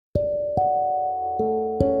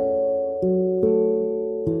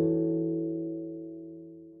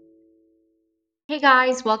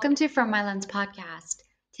guys, welcome to From My Lens podcast.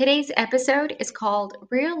 Today's episode is called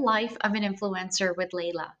Real Life of an Influencer with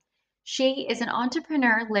Layla. She is an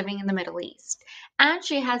entrepreneur living in the Middle East, and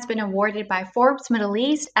she has been awarded by Forbes Middle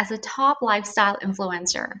East as a top lifestyle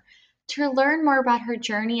influencer. To learn more about her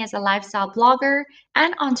journey as a lifestyle blogger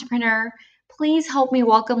and entrepreneur, please help me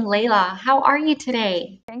welcome Layla. How are you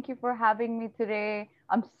today? Thank you for having me today.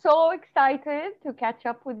 I'm so excited to catch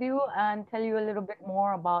up with you and tell you a little bit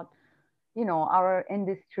more about, our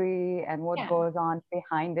industry and what Yeah. goes on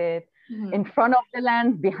behind it, in Mhm. front of the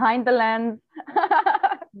lens, behind the lens.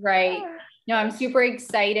 Right. No, I'm super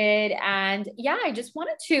excited. And yeah, I just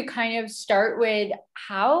wanted to kind of start with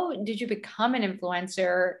how did you become an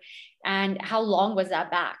influencer and how long was that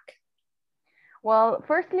back? Well,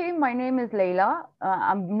 firstly, my name is Layla.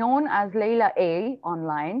 I'm known as Layla A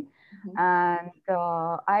online. Mhm. And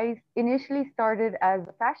I initially started as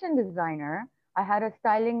a fashion designer. I had a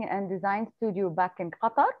styling and design studio back in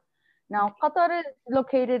Qatar. Now, Qatar is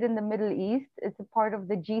located in the Middle East. It's a part of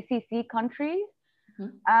the GCC countries.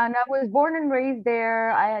 Mhm. And I was born and raised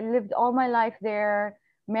there. I lived all my life there,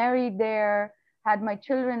 married there, had my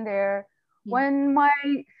children there. Mhm. When my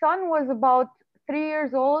son was about 3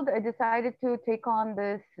 years old, I decided to take on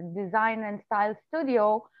this design and style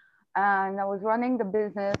studio. And I was running the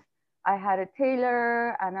business. I had a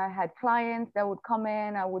tailor and I had clients that would come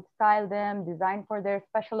in. I would style them, design for their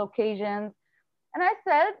special occasions. And I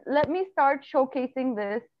said, let me start showcasing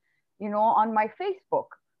this, on my Facebook.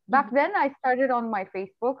 Back Mhm. then, I started on my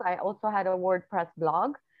Facebook. I also had a WordPress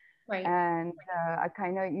blog, Right. and I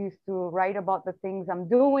kind of used to write about the things I'm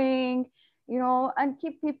doing, and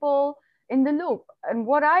keep people in the loop. And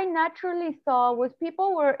what I naturally saw was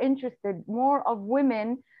people were interested more of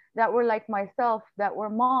women that were like myself, that were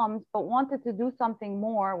moms, but wanted to do something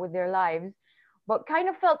more with their lives, but kind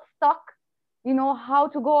of felt stuck, how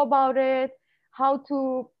to go about it, how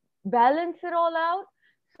to balance it all out.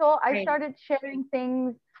 So I Right. started sharing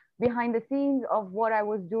things behind the scenes of what I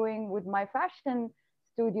was doing with my fashion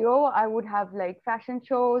studio. I would have like fashion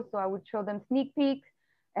shows, so I would show them sneak peeks.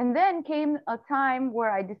 And then came a time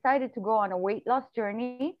where I decided to go on a weight loss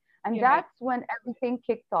journey. And Yeah. that's when everything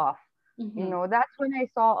kicked off. Mhm. That's when I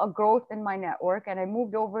saw a growth in my network and I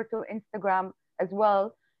moved over to Instagram as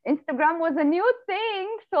well. Instagram was a new thing,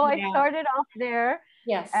 so I Yeah. started off there.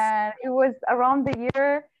 Yes. And it was around the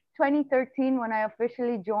year 2013 when I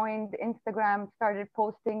officially joined Instagram, started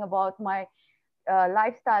posting about my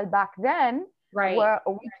lifestyle back then, Right.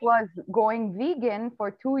 which was going vegan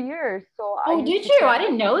for 2 years. So I Oh, used did to you? share I my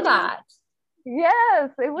didn't know that.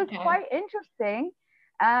 Yes, it was Okay. quite interesting.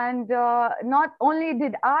 And not only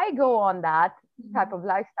did I go on that type Mhm. of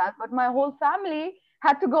lifestyle, but my whole family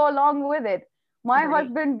had to go along with it. My Right.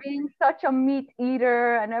 husband, being such a meat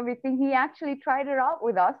eater and everything, he actually tried it out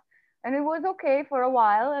with us, and it was okay for a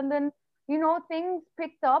while. And then, things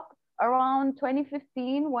picked up around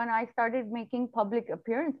 2015 when I started making public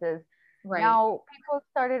appearances. Right. Now, people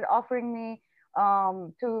started offering me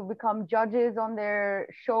to become judges on their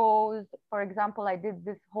shows. For example, I did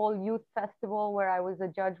this whole youth festival where I was a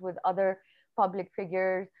judge with other public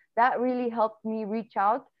figures. That really helped me reach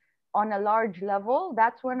out on a large level.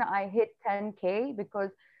 That's when I hit 10K because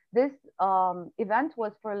this event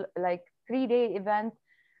was for like 3 day event,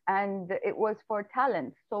 and it was for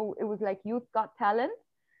talent. So it was like Youth Got Talent.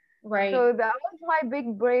 Right. So that was my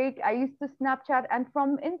big break. I used to Snapchat, and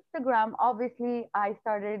from Instagram, obviously, I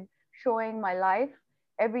started showing my life,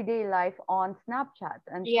 everyday life on Snapchat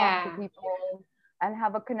and talk to Yeah. people and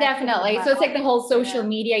have a connection with Definitely. my So it's like the whole audience. social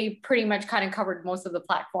Yeah. media, you pretty much kind of covered most of the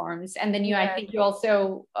platforms. And then I Yes. think you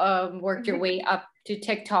also worked your way up to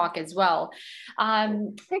TikTok as well.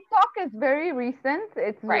 Um, TikTok is very recent.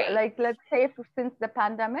 It's right. like, let's say, since the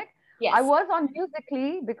pandemic. I Yes. was on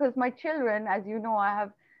Musically because my children, as you know, I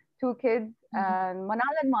have two kids, Mhm.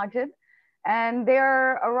 Manal and Majid, and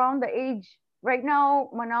they're around the age. Right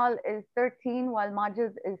now, Manal is 13 while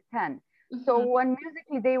Majid is 10. So Mhm. when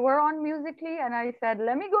Musically, they were on Musically, and I said,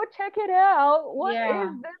 let me go check it out. What is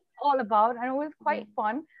Yeah. this all about? And it was quite Right.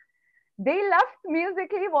 fun. They left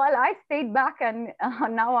Musically while I stayed back, and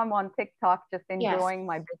now I'm on TikTok just Yes. enjoying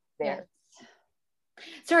my bits Yes. there.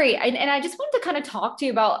 Sorry. And I just wanted to kind of talk to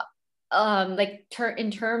you about like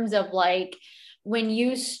in terms of like when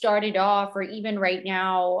you started off or even right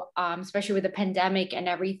now, especially with the pandemic and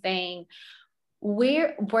everything,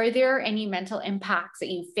 where were there any mental impacts that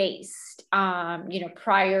you faced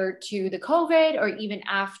prior to the COVID or even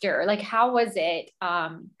after? Like how was it?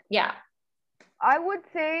 Yeah. I would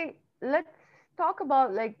say let's talk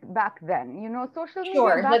about like back then. Social media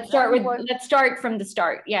Sure. back then was, Let's start from the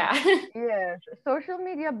start. Yeah. yes, social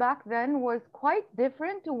media back then was quite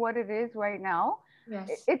different to what it is right now.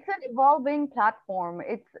 Yes. It's an evolving platform.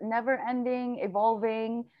 It's never ending,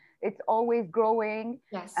 evolving. It's always growing.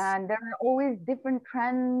 Yes. And there are always different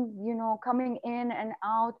trends, coming in and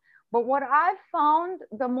out. But what I found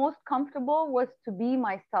the most comfortable was to be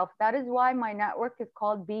myself. That is why my network is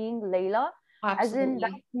called Being Layla, as in Absolutely.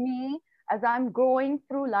 that's me as I'm growing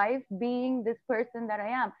through life, being this person that I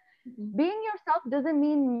am. Mhm. Being yourself doesn't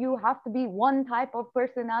mean you have to be one type of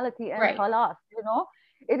personality and Right. khalas.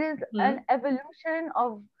 It is an Mhm. evolution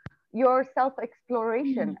of your self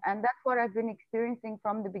exploration, Mhm. and that's what I've been experiencing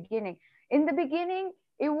from the beginning. In the beginning,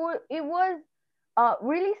 it was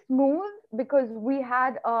really smooth because we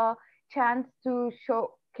had a chance to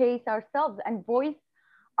showcase ourselves and voice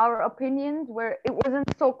our opinions where it wasn't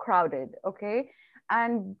so crowded. Okay.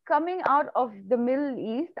 And coming out of the Middle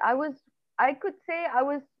East, I could say I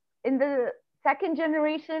was in the second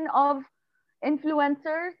generation of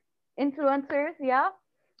influencers, yeah.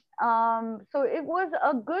 So it was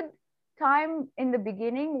a good time in the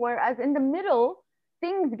beginning, whereas in the middle,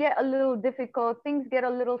 things get a little difficult, things get a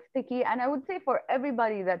little sticky. And I would say for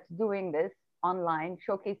everybody that's doing this online,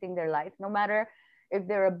 showcasing their life, no matter if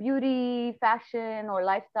they're a beauty, fashion, or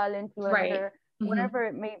lifestyle Right. influencer, Hmm. whatever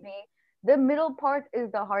it may be, the middle part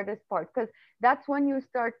is the hardest part because that's when you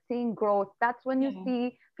start seeing growth. That's when you Yeah. see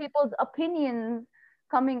people's opinions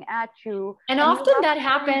coming at you, And and you often have that to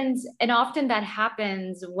learn. happens, and often that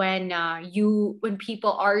happens when when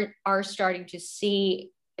people are starting to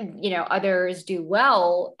see, others do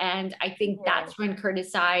well. And I think Yes, that's when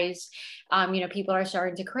people are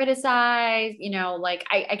starting to criticize, like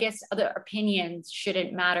I guess other opinions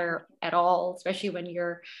shouldn't matter at all, especially when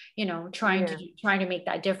you're, yes, trying to make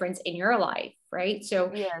that difference in your life, right?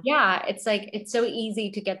 So yes. yeah, it's like it's so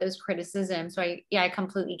easy to get those criticisms. So I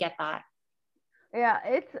completely get that. Yeah,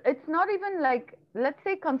 it's not even like, let's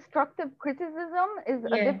say, constructive criticism is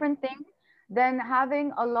a Yeah. different thing than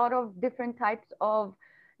having a lot of different types of,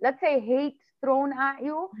 let's say, hate thrown at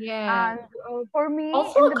you. Yeah. And for me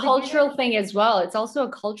Also in a the beginning, cultural thing as well. It's also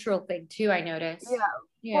a cultural thing too, I notice. yeah,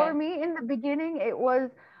 for Yeah. me in the beginning, it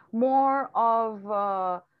was more of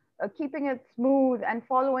keeping it smooth and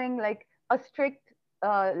following like a strict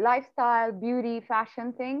lifestyle, beauty,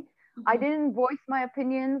 fashion thing. I Mhm. didn't voice my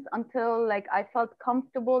opinions until like I felt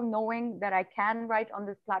comfortable knowing that I can write on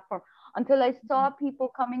this platform, until I saw people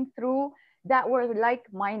coming through that were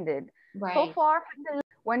like-minded. So Right. far,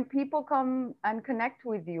 when people come and connect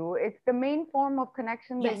with you, it's the main form of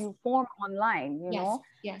connection that Yes. you form online. Yes.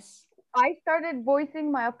 Yes. I started voicing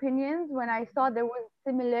my opinions when I saw there was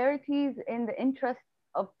similarities in the interests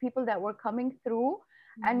of people that were coming through.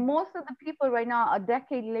 And Mhm. most of the people right now, a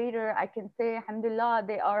decade later, I can say, alhamdulillah,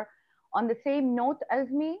 they are on the same note as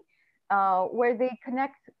me, where they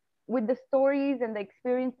connect with the stories and the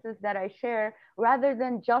experiences that I share, rather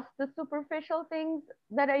than just the superficial things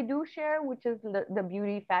that I do share, which is the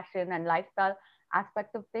beauty, fashion, and lifestyle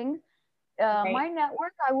aspect of things. Right. My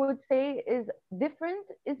network, I would say, is different,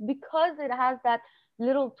 is because it has that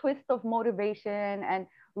little twist of motivation and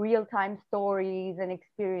real time stories and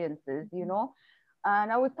experiences.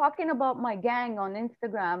 And I was talking about my gang on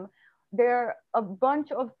Instagram. There are a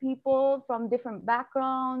bunch of people from different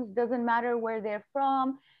backgrounds, doesn't matter where they're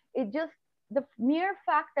from. It just, the mere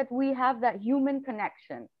fact that we have that human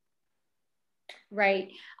connection.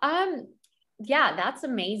 Right. Um, yeah, that's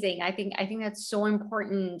amazing. I think that's so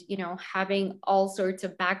important, having all sorts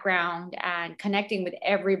of background and connecting with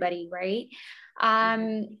everybody, right? Mhm.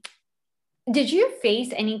 Um, did you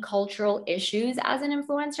face any cultural issues as an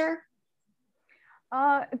influencer?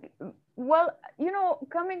 Uh, well,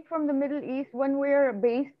 coming from the Middle East, when we're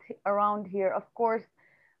based around here, of course,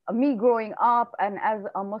 me growing up and as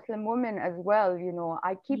a Muslim woman as well,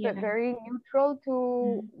 I keep it Yeah. very neutral to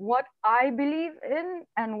Mhm. what I believe in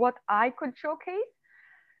and what I could showcase.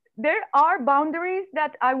 There are boundaries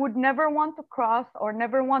that I would never want to cross or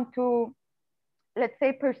never want to, let's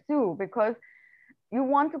say, pursue, because you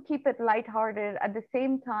want to keep it lighthearted at the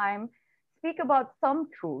same time, speak about some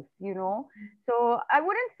truth. So I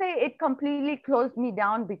wouldn't say it completely closed me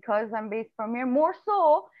down because I'm based from here. More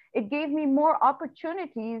so, it gave me more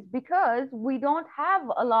opportunities because we don't have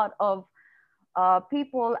a lot of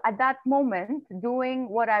people at that moment doing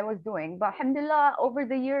what I was doing. But alhamdulillah, over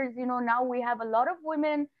the years, now we have a lot of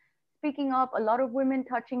women speaking up, a lot of women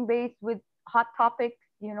touching base with hot topics.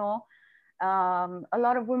 A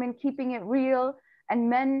lot of women keeping it real, and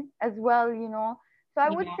men as well. So I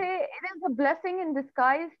would Yeah. say it is a blessing in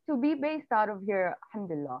disguise to be based out of here,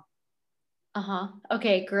 alhamdulillah. Uh-huh.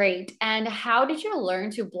 Okay, great. And how did you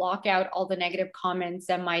learn to block out all the negative comments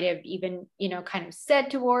that might have even, kind of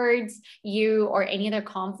said towards you, or any other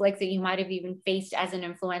conflicts that you might have even faced as an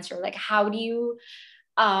influencer? Like, how do you,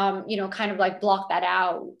 kind of like block that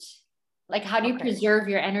out? Like, how do you Okay. preserve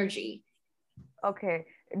your energy? Okay.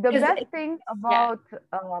 The Because, best thing yeah,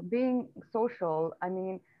 about being social, I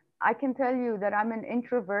mean, I can tell you that I'm an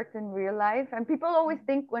introvert in real life, and people always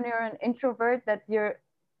think when you're an introvert that you're an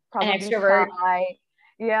probably extrovert. shy.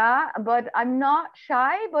 Yeah, but I'm not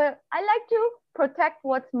shy, but I like to protect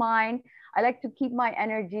what's mine. I like to keep my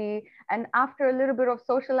energy. And after a little bit of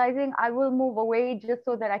socializing, I will move away just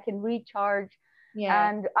so that I can recharge. Yeah.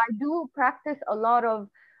 And I do practice a lot of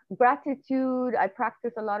gratitude. I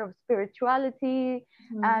practice a lot of spirituality.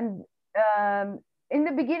 Mhm. And um, in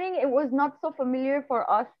the beginning, it was not so familiar for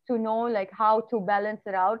us to know like how to balance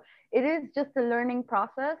it out. It is just a learning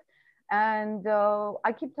process. And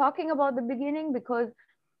I keep talking about the beginning because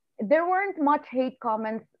there weren't much hate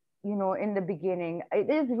comments, in the beginning. It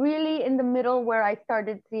is really in the middle where I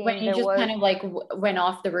started When seeing you there just was. kind of like went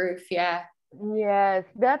off the roof. Yeah. Yes,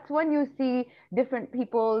 that's when you see different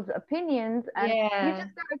people's opinions, and you Yeah,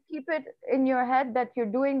 just gotta keep it in your head that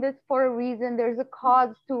you're doing this for a reason. There's a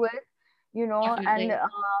cause to it, and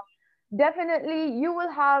definitely. definitely you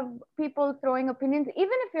will have people throwing opinions,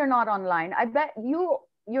 even if you're not online. I bet you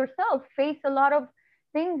yourself face a lot of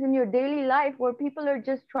things in your daily life where people are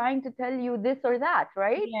just trying to tell you this or that,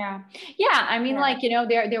 right? Yeah. Yeah. I mean, Yeah,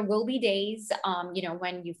 like, there will be days,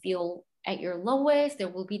 when you feel at your lowest. There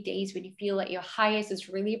will be days when you feel at your highest. It's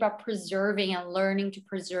really about preserving and learning to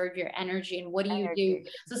preserve your energy. And what do you do? energy,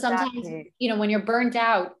 So sometimes, exactly. when you're burnt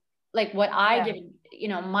out, like what I Yeah,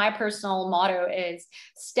 give, my personal motto is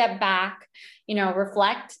step back,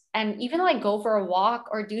 reflect, and even like go for a walk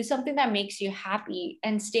or do something that makes you happy,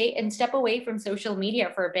 and step away from social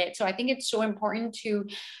media for a bit. So I think it's so important to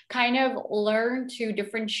kind of learn to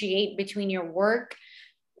differentiate between your work,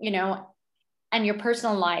 you know, and your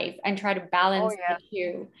personal life, and try to oh balance the yeah,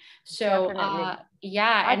 two. So, definitely.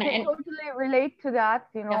 yeah, I and can totally relate to that.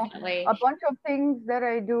 A definitely. bunch of things that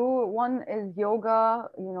I do. One is yoga.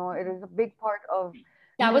 It is a big part of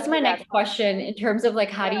That was me my that next helps question me. in terms of like,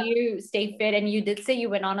 how do Yeah. you stay fit? And you did say you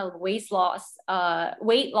went on a weight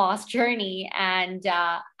loss journey. And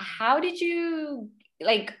how did you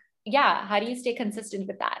like, yeah, how do you stay consistent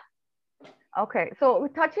with that? Okay. So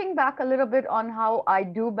touching back a little bit on how I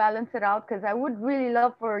do balance it out, because I would really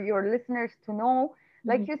love for your listeners to know,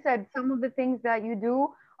 like Mhm. you said, some of the things that you do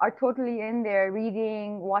are totally in there,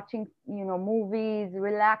 reading, watching, movies,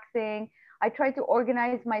 relaxing. I try to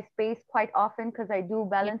organize my space quite often because I do Yeah.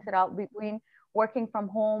 balance it out between working from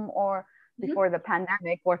home or Mhm. before the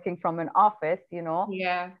pandemic, working from an office.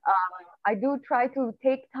 Yeah. I do try to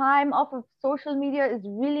take time off of social media is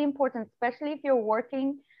really important, especially if you're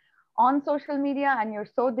working on social media and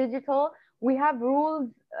you're so digital. We have rules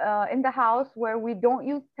in the house where we don't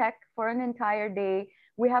use tech for an entire day.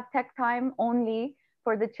 We have tech time only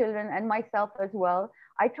for the children and myself as well.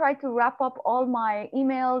 I try to wrap up all my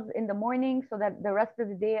emails in the morning so that the rest of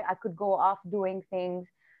the day I could go off doing things.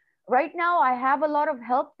 Right now, I have a lot of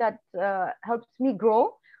help that helps me grow.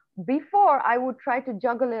 Before, I would try to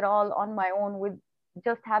juggle it all on my own with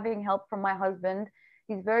just having help from my husband.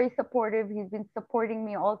 He's very supportive. He's been supporting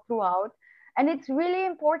me all throughout. And it's really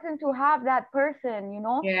important to have that person,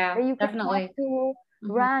 Yeah, that you can talk definitely. to,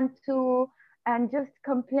 Mhm. rant to, and just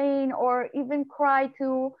complain or even cry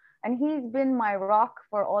to. And he's been my rock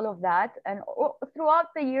for all of that. And throughout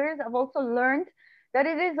the years, I've also learned that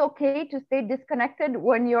it is okay to stay disconnected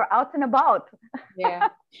when you're out and about. Yeah.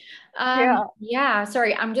 Yeah. Yeah,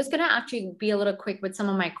 sorry, I'm just gonna actually be a little quick with some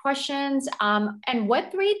of my questions. And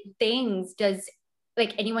what three things does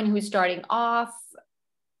like anyone who's starting off,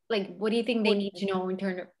 like what do you think they Would need to know in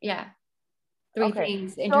terms of, yeah, three okay.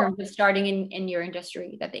 things in So terms of starting in your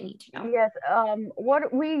industry that they need to know? yes,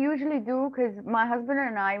 what we usually do, because my husband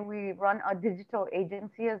and I, we run a digital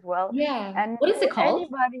agency as well, Yeah. and What is it called?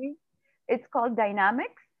 anybody, it's called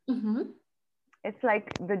Dynamics. Mm-hmm. It's like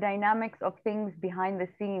the dynamics of things behind the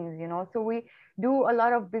scenes. So we do a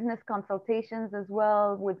lot of business consultations as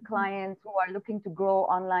well with clients who are looking to grow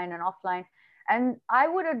online and offline. And I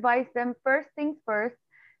would advise them, first things first,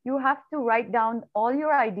 you have to write down all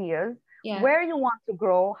your ideas, Yeah. where you want to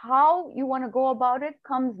grow, how you want to go about it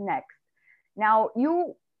comes next. Now,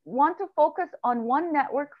 you want to focus on one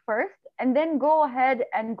network first and then go ahead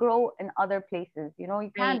and grow in other places. You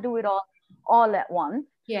can't Right. do it all at once.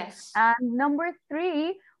 Yes. And number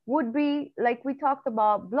three would be, like we talked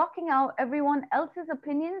about, blocking out everyone else's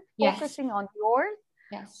opinions, Yes. focusing on yours,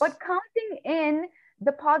 Yes. but counting in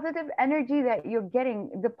the positive energy that you're getting,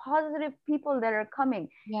 the positive people that are coming.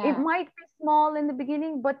 It Yeah. might be small in the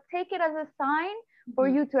beginning, but take it as a sign for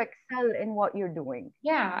Mhm. you to excel in what you're doing.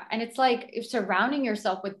 Yeah. And it's like if surrounding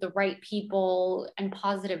yourself with the right people and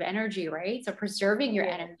positive energy, right? So preserving your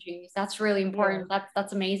Yes, energies, that's really yes, important.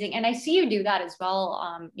 That's amazing. And I see you do that as well,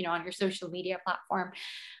 on your social media platform.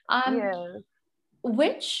 Um, yes.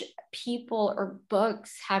 which people or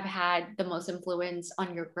books have had the most influence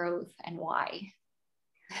on your growth and why?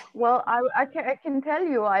 Well, I can tell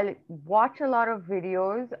you, I watch a lot of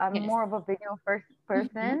videos. I'm Yes. more of a video first Mhm.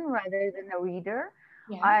 person rather than a reader.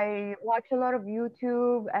 Yeah. I watch a lot of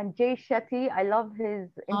YouTube and Jay Shetty. I love his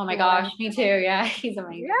Oh my gosh, influence. me too. Yeah, he's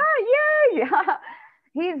amazing. Yeah, yeah, yeah.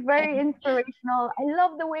 He's very inspirational. I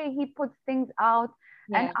love the way he puts things out.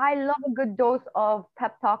 And Yeah. I love a good dose of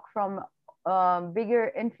pep talk from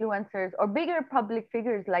bigger influencers or bigger public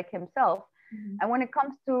figures like himself. Mhm. And when it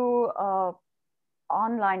comes to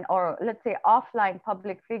online or let's say offline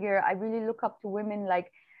public figure, I really look up to women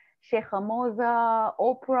like Sheikha Moza,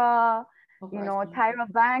 Oprah, Oprah's amazing. Tyra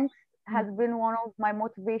Banks has Mhm. been one of my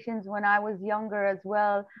motivations when I was younger as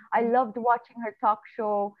well. I loved watching her talk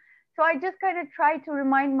show. So I just kind of try to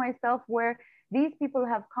remind myself where these people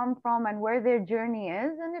have come from and where their journey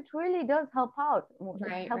is. And it really does help out. It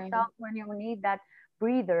Right, helps right. out when you need that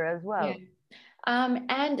breather as Yeah. well.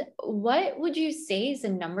 And what would you say is the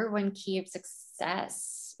number one key of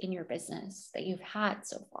success in your business that you've had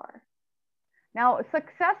so far? Now,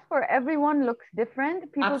 success for everyone looks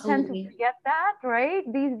different. People tend to Absolutely. forget that, right?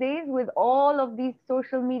 These days, with all of these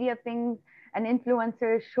social media things and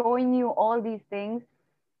influencers showing you all these things,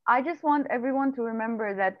 I just want everyone to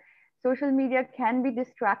remember that social media can be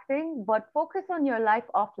distracting, but focus on your life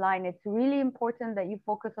offline. It's really important that you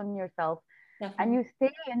focus on yourself and Definitely. you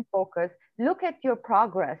stay in focus. Look at your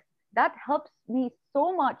progress. That helps me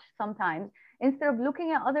so much sometimes. Instead of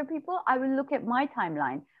looking at other people, I will look at my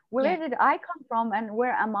timeline. Yeah, Where did I come from and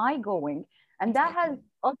where am I going? And that has exactly.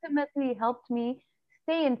 ultimately helped me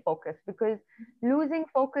stay in focus because losing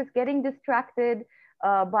focus, getting distracted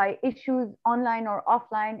by issues online or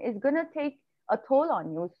offline is going to take a toll on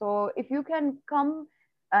you. So if you can come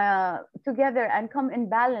together and come in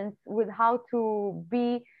balance with how to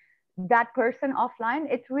be that person offline,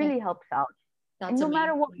 it Yeah, really helps out. And that's no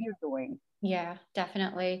matter amazing. what you're doing. Yeah,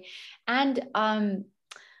 definitely. And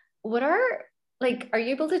what are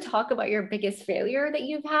you able to talk about your biggest failure that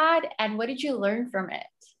you've had and what did you learn from it?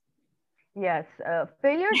 Yes,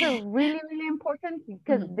 failures are really, really important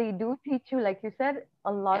because Mhm. they do teach you, like you said,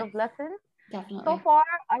 a lot Yes, of lessons. So definitely. far,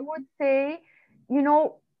 I would say,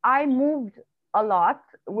 I moved a lot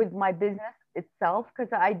with my business itself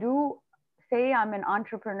because I do say I'm an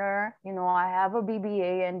entrepreneur. I have a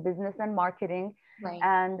BBA in business and marketing. Right.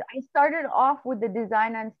 And I started off with the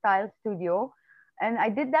design and style studio. And I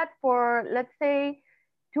did that for, let's say,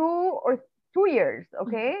 2 years. Mhm.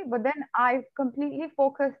 Okay. But then I completely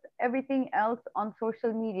focused everything else on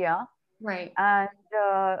social media Right. and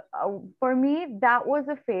for me, that was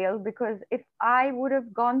a fail because if I would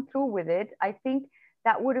have gone through with it, I think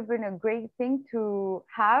that would have been a great thing to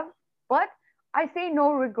have. But I say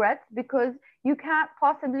no regrets because you can't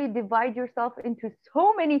possibly divide yourself into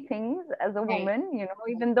so many things as a Right. woman,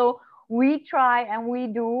 even though we try and we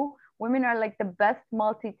do, women are like the best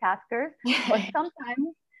multitaskers. But Yeah. sometimes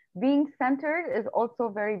being centered is also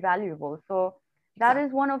very valuable. So that Exactly.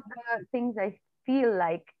 is one of the things I feel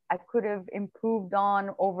like I could have improved on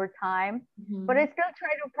over time. But I Mhm. still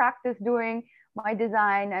try to practice doing my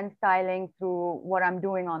design and styling through what I'm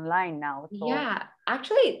doing online now. So, Yeah,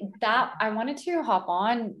 actually, that I wanted to hop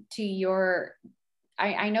on to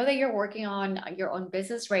I know that you're working on your own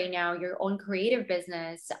business right now, your own creative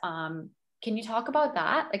business. Can you talk about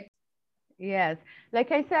that? Like, yes,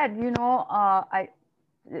 like I said, I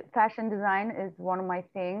fashion design is one of my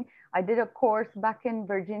thing. I did a course back in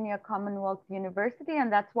Virginia Commonwealth University,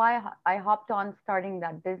 and that's why I hopped on starting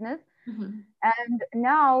that business. mhm, And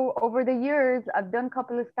now, over the years, I've done a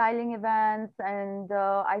couple of styling events, and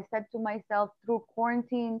I said to myself through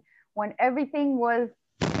quarantine, when everything was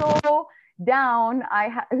so down,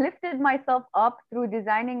 lifted myself up through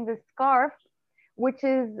designing this scarf, which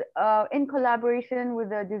is in collaboration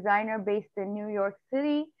with a designer based in New York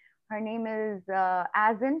City. Her name is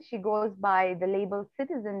Azin. She goes by the label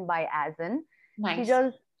Citizen by Azin. She nice.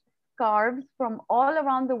 does scarves from all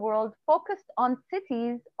around the world, focused on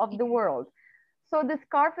cities of the world. So the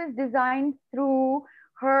scarf is designed through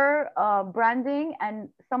her branding and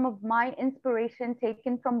some of my inspiration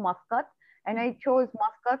taken from Muscat. And I chose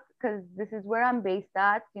Muscat because this is where I'm based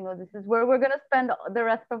at. This is where we're gonna spend the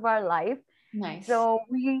rest of our life. Nice. So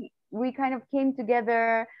we kind of came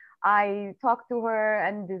together. I talked to her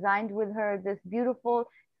and designed with her this beautiful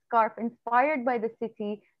scarf inspired by the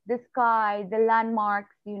city, the sky, the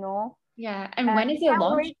landmarks, Yeah. And and when is it can't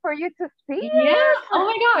launched? wait for you to see Yeah. Oh it.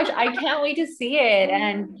 my gosh. I can't wait to see it.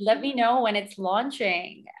 And let me know when it's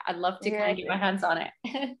launching. I'd love to kind Yes, of get my hands on it.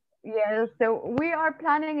 yes. So we are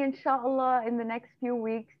planning, inshallah, in the next few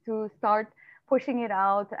weeks to start pushing it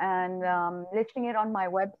out and listing it on my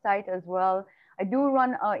website as well. I do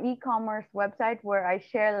run a e-commerce website where I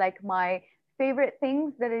share like my favorite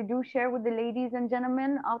things that I do share with the ladies and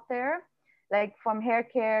gentlemen out there, like from hair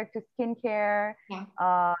care to skincare, Yeah.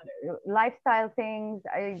 uh, lifestyle things.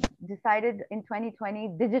 I decided in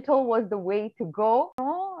 2020 digital was the way to go.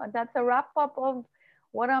 That's a wrap up of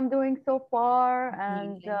what I'm doing so far,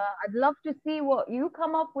 and Amazing. I'd love to see what you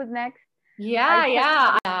come up with next. I Yeah, check.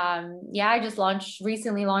 yeah. Yeah, I just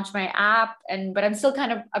recently launched my app but I'm still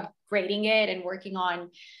kind of upgrading it and working on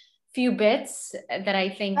few bits that I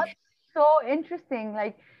think. That's so interesting.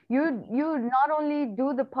 Like you not only do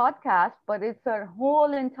the podcast, but it's a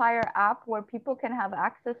whole entire app where people can have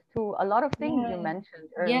access to a lot of things you Yeah. mentioned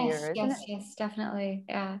Yes, earlier, isn't yes, it? yes, definitely.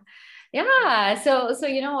 Yeah. Yeah. So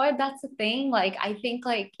you know what? That's the thing. Like I think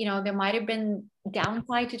like, there might have been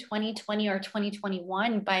downside to 2020 or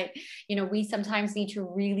 2021, but we sometimes need to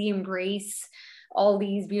really embrace all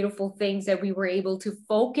these beautiful things that we were able to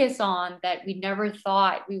focus on that we never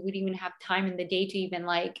thought we would even have time in the day to even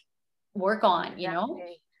like work on.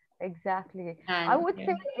 Exactly. Exactly. I And would yeah.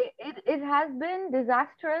 say it has been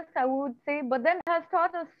disastrous, I would say, but then has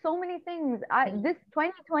taught us so many things. This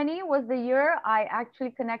 2020 was the year I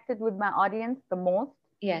actually connected with my audience the most.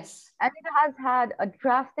 Yes. And it has had a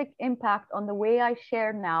drastic impact on the way I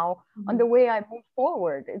share now, on Mhm. the way I move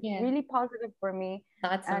forward. It's Yeah. really positive for me.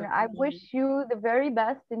 That's And I amazing. wish you the very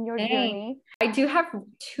best in your Thanks. journey. I do have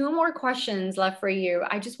two more questions left for you.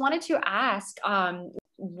 I just wanted to ask,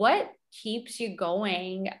 what keeps you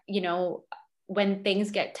going, when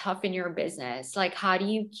things get tough in your business? Like, how do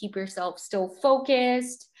you keep yourself still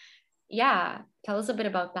focused? Yeah, tell us a bit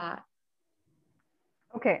about that.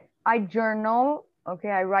 Okay, I journal.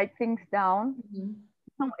 Okay, I write things down.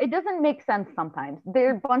 Mhm. It doesn't make sense sometimes.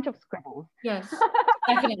 They're a bunch of scribbles. Yes,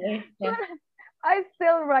 definitely. Yeah. I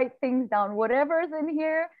still write things down. Whatever's in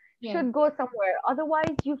here Yeah. should go somewhere.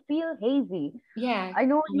 Otherwise, you feel hazy. Yeah. I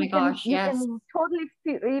know Oh my gosh, you yes. can totally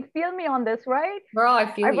you feel me on this, right? Girl, I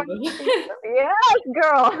feel I you. write things, yes,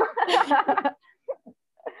 girl.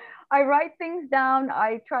 I write things down.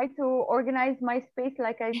 I try to organize my space,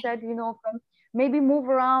 like I said, from maybe move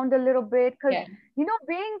around a little bit. Because, Yeah.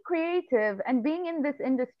 being creative and being in this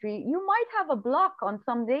industry, you might have a block on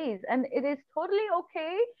some days, and it is totally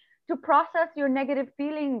okay to process your negative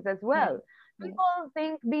feelings as Yeah. well. Yeah. People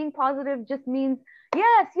think being positive just means,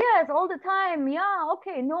 yes, yes, all the time. Yeah,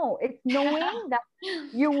 okay. No, it's knowing that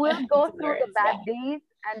you will It's go through the hilarious. Yeah. bad days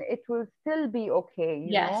and it will still be okay.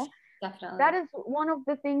 Yes, That definitely. is one of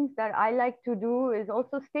the things that I like to do is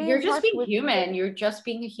also stay You're in just touch being with people. human. You're just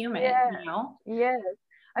being a human, Yeah, you know? yes.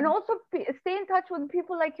 And also stay in touch with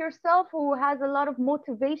people like yourself who has a lot of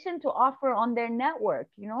motivation to offer on their network.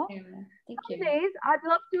 Yeah, thank Some you. days I'd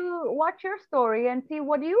love to watch your story and see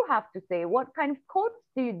what you have to say. What kind of quotes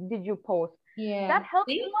did you post? Yeah, That helps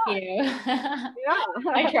thank a lot. you.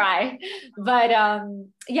 I Yeah. try. But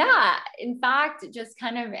yeah, in fact, just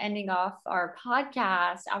kind of ending off our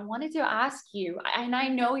podcast, I wanted to ask you, and I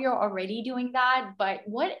know you're already doing that, but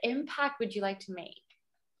what impact would you like to make?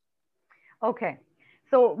 Okay.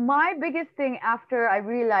 So my biggest thing after I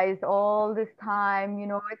realized all this time,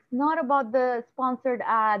 it's not about the sponsored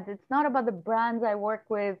ads, it's not about the brands I work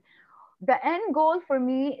with. The end goal for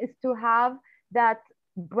me is to have that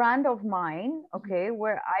brand of mine, okay,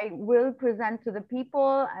 where I will present to the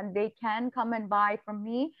people and they can come and buy from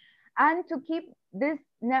me, and to keep this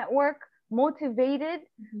network motivated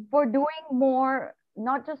Mhm. for doing more,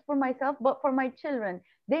 not just for myself, but for my children.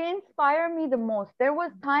 They inspire me the most. There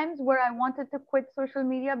was times where I wanted to quit social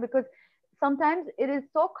media because sometimes it is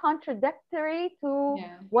so contradictory to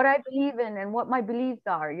Yeah, what I believe in and what my beliefs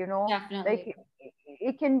are. definitely. Like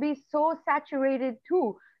it can be so saturated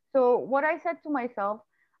too. So what I said to myself,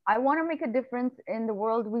 I want to make a difference in the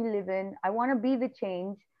world we live in. I want to be the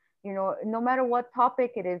change, no matter what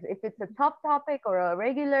topic it is. If it's a tough topic or a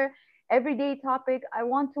regular everyday topic, I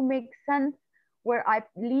want to make sense where I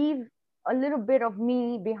leave a little bit of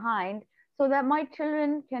me behind so that my children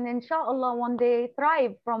can inshallah one day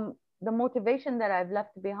thrive from the motivation that I've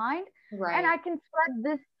left behind, and Right. I can spread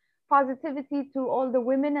this positivity to all the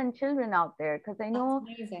women and children out there, because I That's know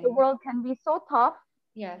the amazing. world can be so tough,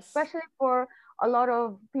 Yes. especially for a lot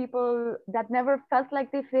of people that never felt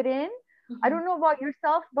like they fit in. I don't know about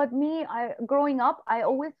yourself, but me, I growing up, I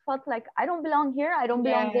always felt like I don't belong here, I don't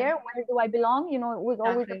belong Yeah, there. Where do I belong? You know, it was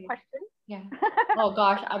always a exactly. question. Yeah. Oh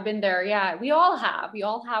gosh, I've been there. Yeah, we all have. We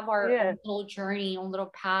all have our Yeah, own little journey, own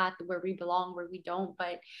little path where we belong, where we don't.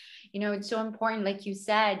 But it's so important, like you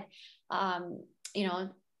said, um, you know,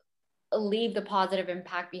 leave the positive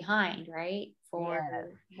impact behind, right? yes,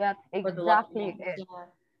 that's For the loved exactly ones. it.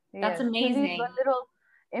 Yeah. That's Yes, to leave a amazing. little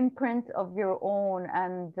imprint of your own.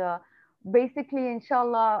 And basically,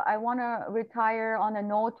 inshallah, I want to retire on a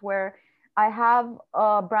note where I have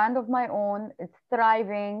a brand of my own, it's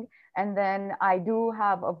thriving, and then I do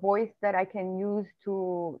have a voice that I can use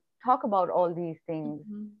to talk about all these things.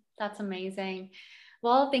 That's amazing.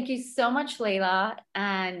 Well, thank you so much, Layla,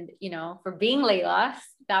 and for being Layla.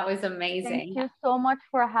 That was Thank amazing. you so much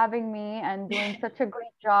for having me and doing such a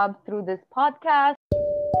great job through this podcast.